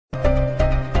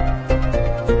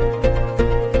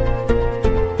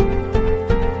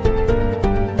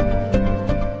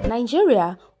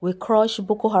Nigeria will crush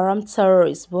Boko Haram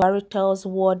terrorists, Buhari tells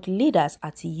world leaders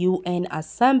at UN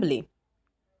Assembly.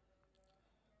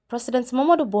 President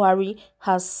Muhammadu Buhari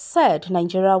has said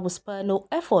Nigeria will spare no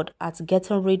effort at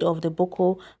getting rid of the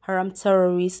Boko Haram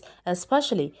terrorists,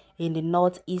 especially in the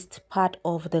northeast part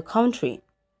of the country.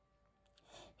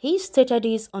 He stated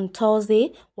this on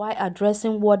Thursday while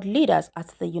addressing world leaders at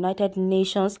the United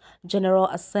Nations General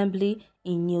Assembly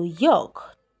in New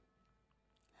York.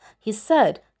 He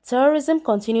said terrorism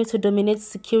continues to dominate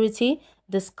security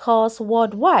discourse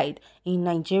worldwide. In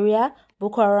Nigeria,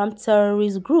 Boko Haram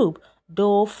terrorist group,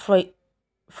 though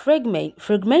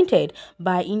fragmented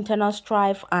by internal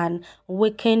strife and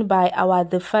weakened by our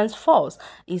defense force,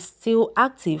 is still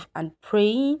active and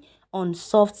preying on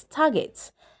soft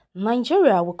targets.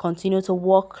 Nigeria will continue to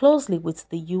work closely with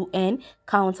the UN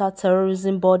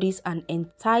counter-terrorism bodies and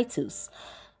entities,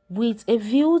 with a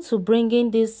view to bringing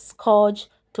this scourge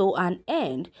to an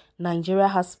end. Nigeria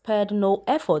has spared no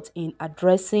effort in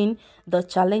addressing the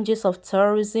challenges of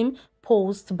terrorism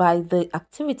posed by the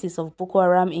activities of Boko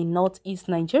Haram in northeast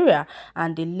Nigeria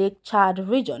and the Lake Chad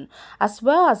region, as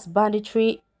well as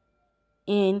banditry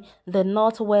in the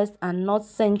northwest and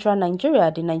north-central Nigeria.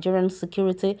 The Nigerian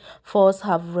Security Force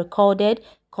have recorded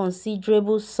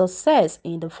considerable success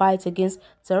in the fight against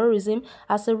terrorism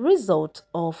as a result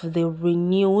of the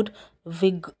renewed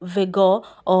vigor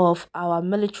of our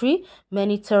military.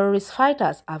 Many terrorist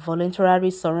fighters are voluntarily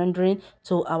surrendering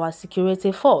to our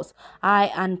security force.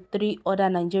 I and 3 other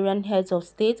Nigerian heads of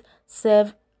state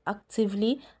serve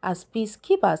actively as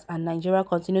peacekeepers, and Nigeria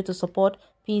continue to support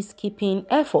peacekeeping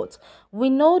efforts. We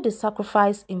know the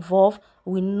sacrifice involved.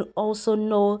 We also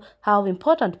know how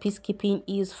important peacekeeping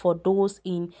is for those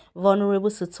in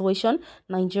vulnerable situations.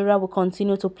 Nigeria will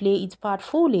continue to play its part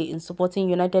fully in supporting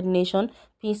United Nations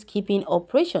peacekeeping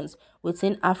operations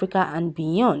within Africa and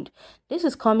beyond. This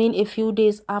is coming a few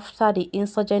days after the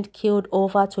insurgent killed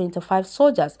over 25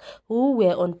 soldiers who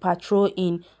were on patrol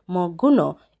in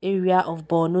Monguno area of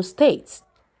Borno State.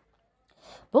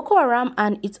 Boko Haram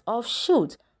and its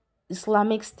offshoot,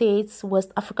 Islamic State's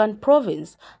West African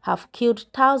province, have killed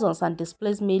thousands and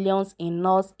displaced millions in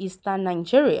northeastern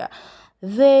Nigeria.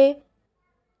 The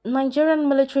Nigerian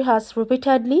military has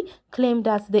repeatedly claimed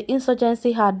that the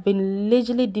insurgency had been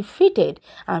largely defeated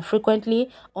and frequently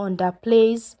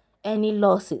underplays any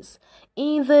losses.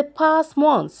 In the past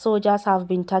months, soldiers have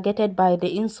been targeted by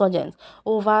the insurgents.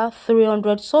 Over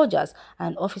 300 soldiers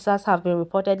and officers have been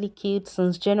reportedly killed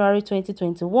since January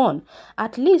 2021.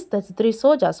 At least 33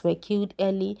 soldiers were killed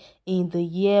early in the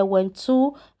year when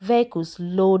 2 vehicles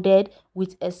loaded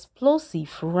with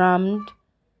explosives rammed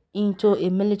into a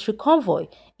military convoy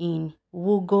in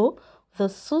Wugo. The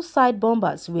suicide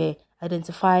bombers were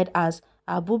identified as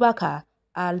Abubakar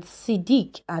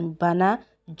al-Siddiq and Bana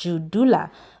Judula.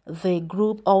 The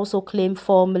group also claimed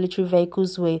 4 military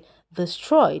vehicles were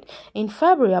destroyed. In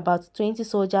February, about 20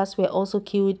 soldiers were also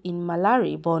killed in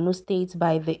Malari, Borno State,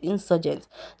 by the insurgents.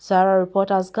 Sarah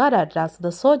reporters gathered that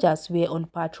the soldiers were on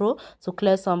patrol to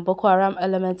clear some Boko Haram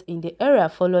elements in the area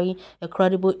following a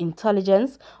credible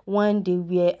intelligence when they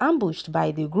were ambushed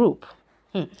by the group.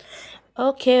 And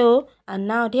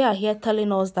now they are here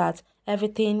telling us that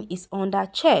everything is under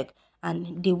check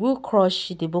and they will crush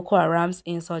the Boko Haram's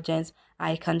insurgents.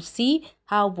 I can see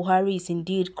how Buhari is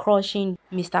indeed crushing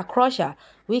Mr. Crusher.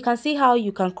 We can see how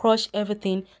you can crush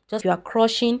everything just you are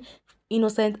crushing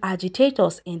innocent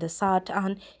agitators in the south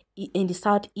and in the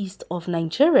southeast of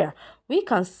Nigeria. We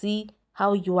can see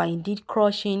how you are indeed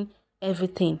crushing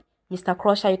everything. Mr.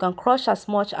 Crusher, you can crush as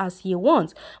much as you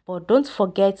want, but don't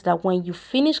forget that when you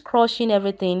finish crushing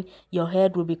everything, your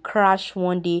head will be crushed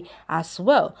one day as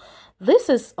well. This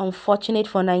is unfortunate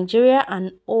for Nigeria,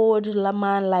 an old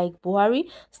man like Buhari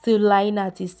still lying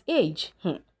at his age.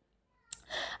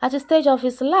 At the stage of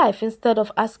his life, instead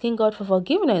of asking God for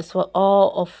forgiveness for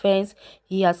all offense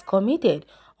he has committed.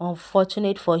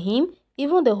 Unfortunate for him,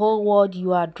 even the whole world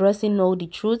you are addressing know the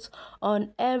truth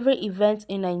on every event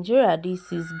in Nigeria.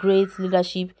 This is great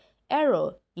leadership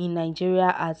error in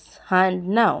Nigeria at hand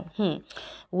now.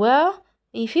 Well,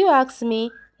 if you ask me,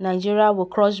 Nigeria will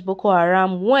crush Boko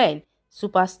Haram when?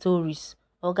 Super stories.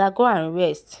 Oga, go and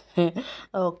rest.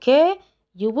 Okay?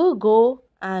 You will go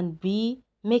and be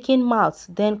making mouths,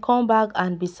 then come back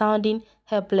and be sounding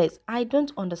helpless. I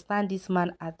don't understand this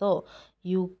man at all.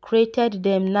 You created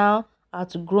them, now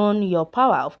outgrown your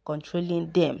power of controlling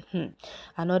them.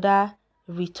 Another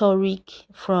rhetoric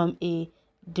from a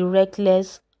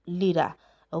directless leader.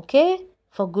 Okay?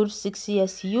 For good 6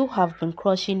 years, you have been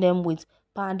crushing them with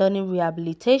pardoning,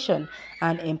 rehabilitation,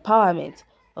 and empowerment.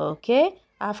 Okay?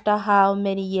 after how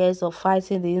many years of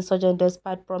fighting the insurgent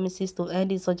despite promises to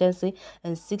end insurgency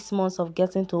and 6 months of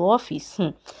getting to office.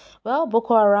 Well,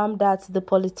 Boko Haram that the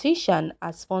politician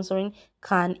are sponsoring,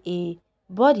 can a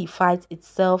body fight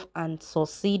itself and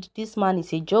succeed? This man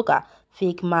is a joker,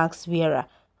 fake mask wearer.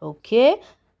 Okay.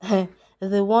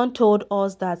 The one told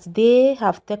us that they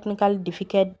have technically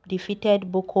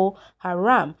defeated Boko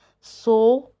Haram.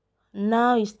 So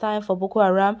now it's time for Boko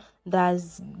Haram.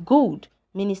 That's good.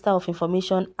 Minister of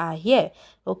Information are here.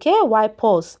 Okay, why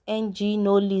pause? NG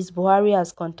no list Buhari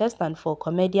as contestant for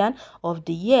Comedian of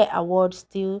the Year award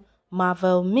still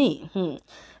marvel me.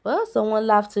 Well, someone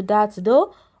laughed to that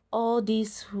though. All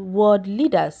these world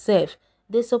leaders self,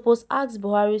 they suppose ask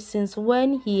Buhari since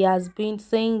when he has been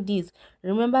saying this.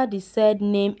 Remember the said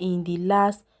name in the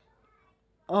last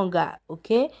hunger,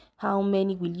 okay? How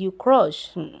many will you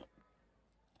crush?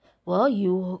 Well,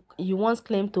 you once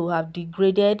claimed to have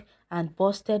degraded and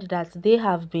boasted that they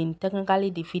have been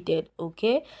technically defeated,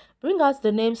 okay? Bring out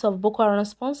the names of Boko Haram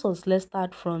sponsors. Let's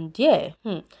start from there.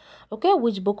 Okay,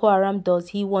 which Boko Haram does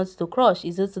he want to crush?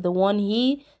 Is it the one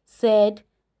he said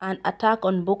an attack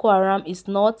on Boko Haram is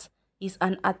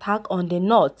an attack on the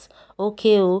North?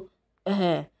 Okay,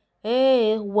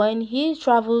 hey, when he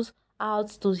travels out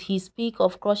to his peak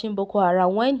of crushing Boko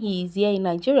Haram, when he is here in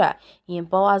Nigeria, he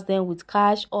empowers them with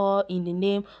cash or in the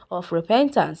name of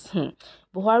repentance.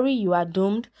 Buhari, you are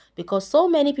doomed, because so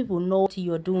many people know what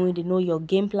you're doing, they know your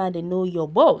game plan, they know your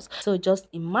balls. So just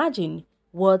imagine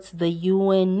what the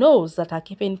UN knows that are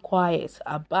keeping quiet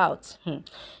about.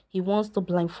 He wants to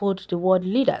blindfold the world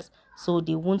leaders so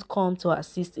they won't come to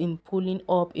assist in pulling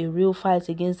up a real fight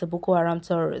against the Boko Haram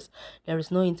terrorists. There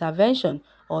is no intervention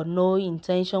or no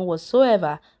intention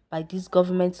whatsoever by this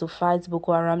government to fight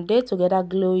Boko Haram. They together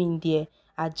glow in their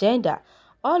agenda,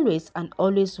 always and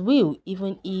always will,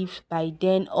 even if by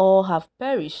then all have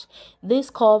perished.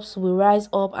 These corps will rise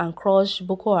up and crush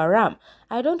Boko Haram.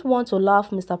 I don't want to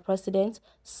laugh, Mr. President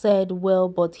said well,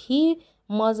 but he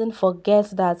mustn't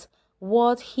forget that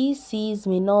what he sees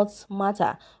may not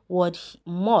matter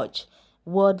much.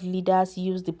 World leaders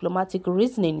use diplomatic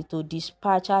reasoning to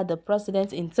dispatch the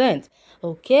president's intent.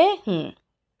 Okay?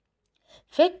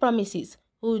 Fake promises.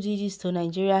 Who did this to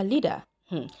Nigeria leader?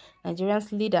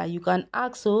 Nigerian's leader, you can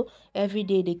ask. So every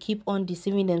day they keep on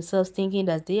deceiving themselves, thinking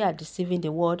that they are deceiving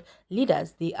the world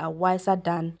leaders. They are wiser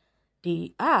than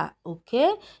they are.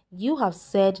 Okay, you have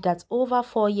said that over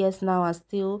 4 years now and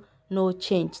still no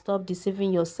change. Stop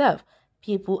deceiving yourself.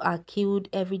 People are killed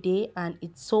every day and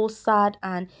it's so sad,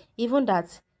 and even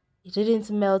that it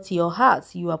didn't melt your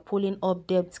heart. You are pulling up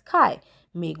debt sky.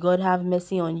 May God have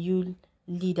mercy on you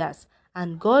leaders,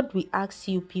 and God will ask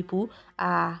you. People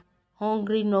are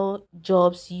hungry, no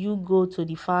jobs, you go to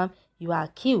the farm, you are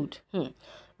killed.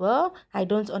 Well, I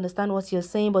don't understand what you're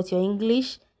saying, but your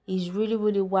English is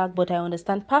really whack, but I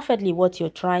understand perfectly what you're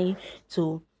trying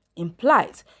to imply.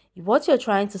 What you're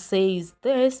trying to say is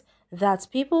this, that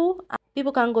people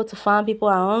can't go to farm, people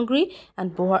are hungry,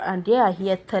 and they are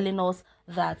here telling us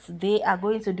that they are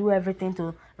going to do everything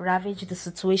to ravage the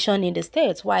situation in the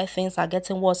states, while things are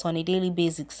getting worse on a daily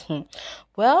basis.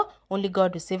 Well, only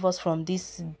God will save us from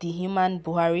this dehuman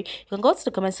Buhari. You can go to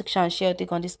the comment section and share your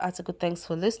take on this article. Thanks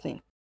for listening.